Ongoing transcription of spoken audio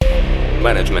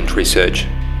Management Research.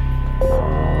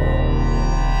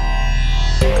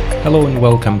 Hello and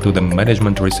welcome to the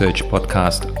Management Research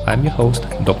podcast. I'm your host,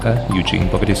 Dr. Eugene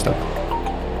Povedistok.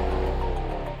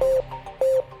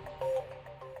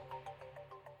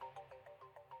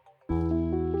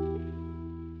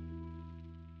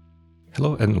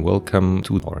 Hello and welcome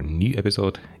to our new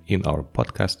episode in our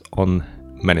podcast on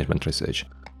management research.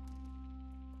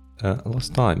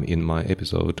 Last time in my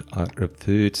episode, I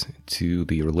referred to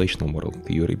the relational model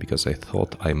theory because I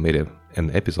thought I made an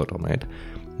episode on it,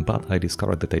 but I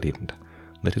discovered that I didn't.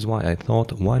 That is why I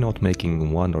thought, why not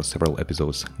making one or several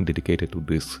episodes dedicated to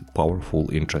this powerful,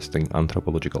 interesting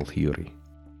anthropological theory.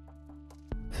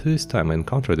 First time I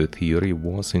encountered the theory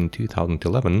was in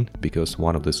 2011 because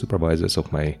one of the supervisors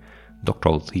of my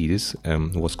doctoral thesis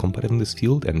was competent in this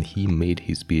field and he made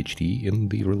his PhD in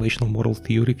the relational model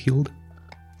theory field.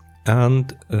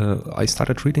 And I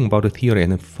started reading about the theory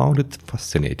and I found it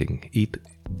fascinating. It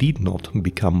did not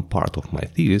become part of my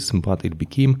thesis, but it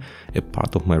became a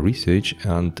part of my research.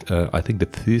 And I think the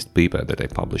first paper that I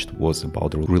published was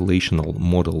about the relational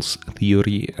models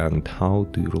theory and how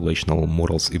do relational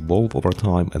models evolve over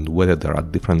time and whether there are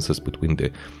differences between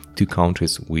the two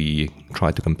countries. We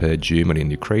try to compare Germany and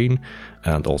Ukraine,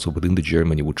 and also within the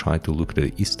Germany we try to look at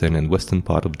the eastern and western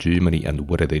part of Germany and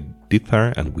whether they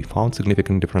differ, and we found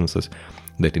significant differences,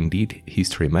 that indeed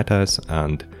history matters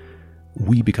and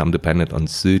we become dependent on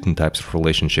certain types of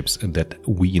relationships that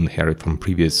we inherit from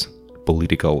previous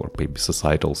political or maybe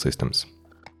societal systems.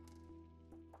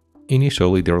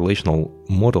 Initially, the relational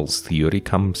models theory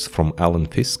comes from Alan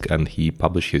Fiske, and he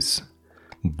published his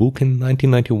book in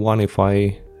 1991, if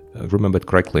I remembered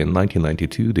correctly, in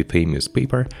 1992, the famous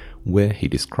paper where he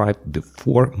described the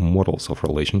 4 models of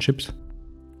relationships.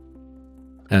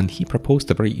 And he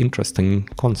proposed a very interesting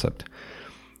concept.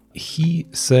 He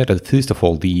said that first of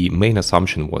all, the main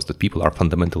assumption was that people are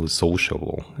fundamentally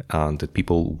sociable and that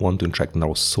people want to interact, and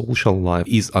our social life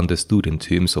is understood in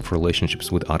terms of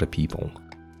relationships with other people.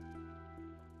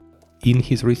 In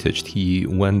his research, he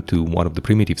went to one of the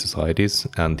primitive societies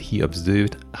and he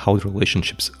observed how the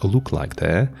relationships look like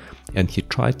there, and he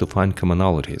tried to find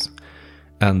commonalities.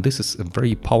 And this is a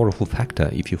very powerful factor.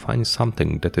 If you find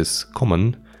something that is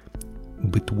common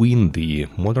between the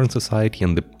modern society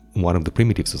and one of the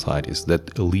primitive societies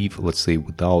that live, let's say,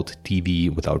 without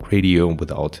TV, without radio,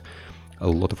 without a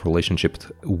lot of relationships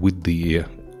with the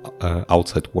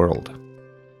outside world.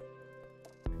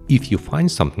 If you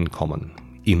find something common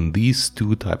in these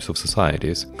two types of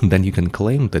societies, then you can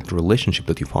claim that the relationship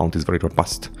that you found is very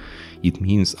robust. It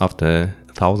means after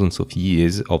thousands of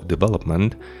years of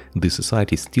development, the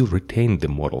society still retained the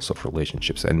models of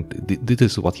relationships. And this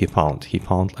is what he found. He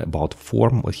found 4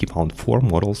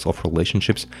 models of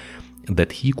relationships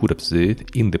that he could observe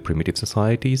in the primitive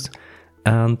societies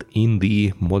and in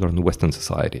the modern Western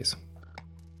societies.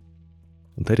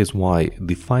 That is why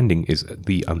the finding is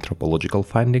the anthropological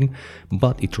finding,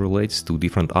 but it relates to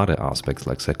different other aspects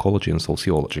like psychology and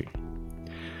sociology.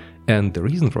 And the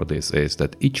reason for this is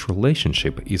that each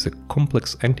relationship is a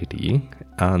complex entity,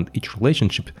 and each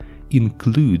relationship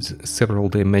includes several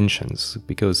dimensions,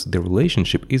 because the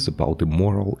relationship is about the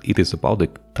moral, it is about the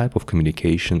type of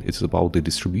communication, it's about the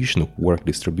distribution of work,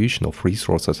 distribution of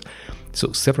resources,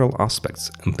 so several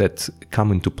aspects that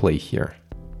come into play here.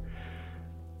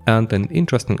 And an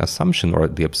interesting assumption, or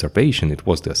the observation, it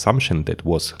was the assumption that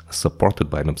was supported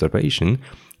by an observation,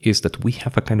 is that we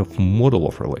have a kind of model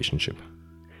of relationship.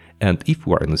 And if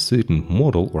we are in a certain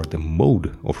model or the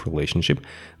mode of relationship,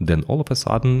 then all of a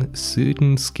sudden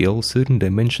certain skills, certain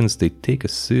dimensions, they take a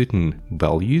certain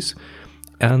values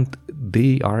and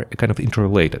they are kind of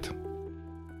interrelated.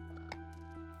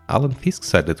 Alan Fiske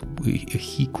said that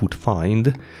he could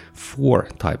find 4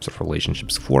 types of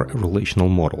relationships, 4 relational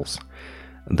models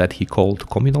that he called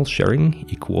communal sharing,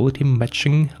 equality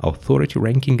matching, authority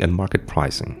ranking, and market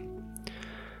pricing.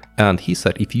 And he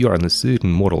said if you are in a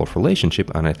certain model of relationship,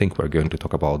 and I think we're going to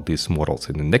talk about these models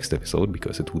in the next episode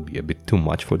because it would be a bit too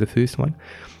much for the first one,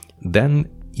 then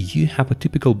you have a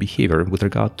typical behavior with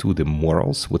regard to the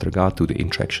morals, with regard to the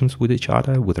interactions with each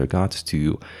other, with regards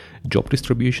to job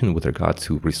distribution, with regard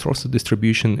to resource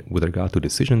distribution, with regard to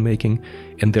decision making,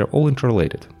 and they're all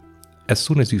interrelated. As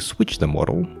soon as you switch the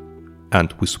model,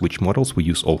 and we switch models, we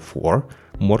use all 4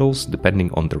 models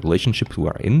depending on the relationship we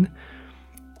are in,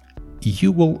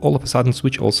 you will all of a sudden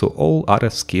switch also all other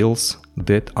skills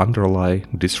that underlie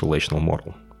this relational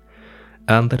model.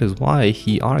 And that is why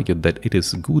he argued that it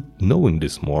is good knowing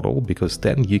this model, because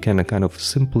then you can kind of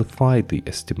simplify the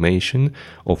estimation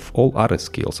of all other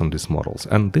scales on these models.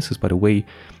 And this is, by the way,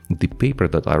 the paper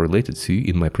that I related to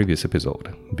in my previous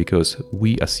episode, because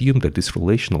we assume that these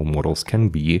relational models can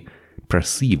be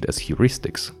perceived as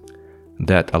heuristics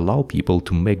that allow people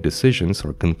to make decisions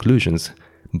or conclusions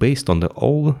based on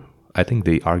I think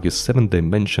they argue 7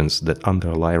 dimensions that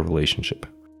underlie a relationship.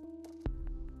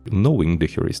 Knowing the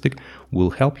heuristic will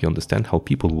help you understand how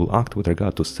people will act with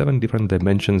regard to 7 different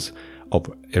dimensions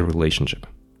of a relationship.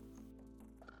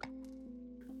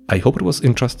 I hope it was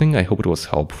interesting, I hope it was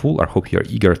helpful, I hope you're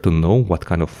eager to know what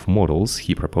kind of models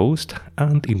he proposed,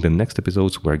 and in the next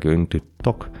episodes we're going to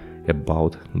talk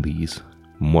about these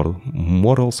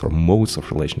models or modes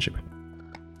of relationship.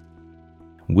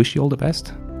 Wish you all the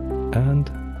best,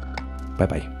 and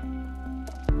bye-bye.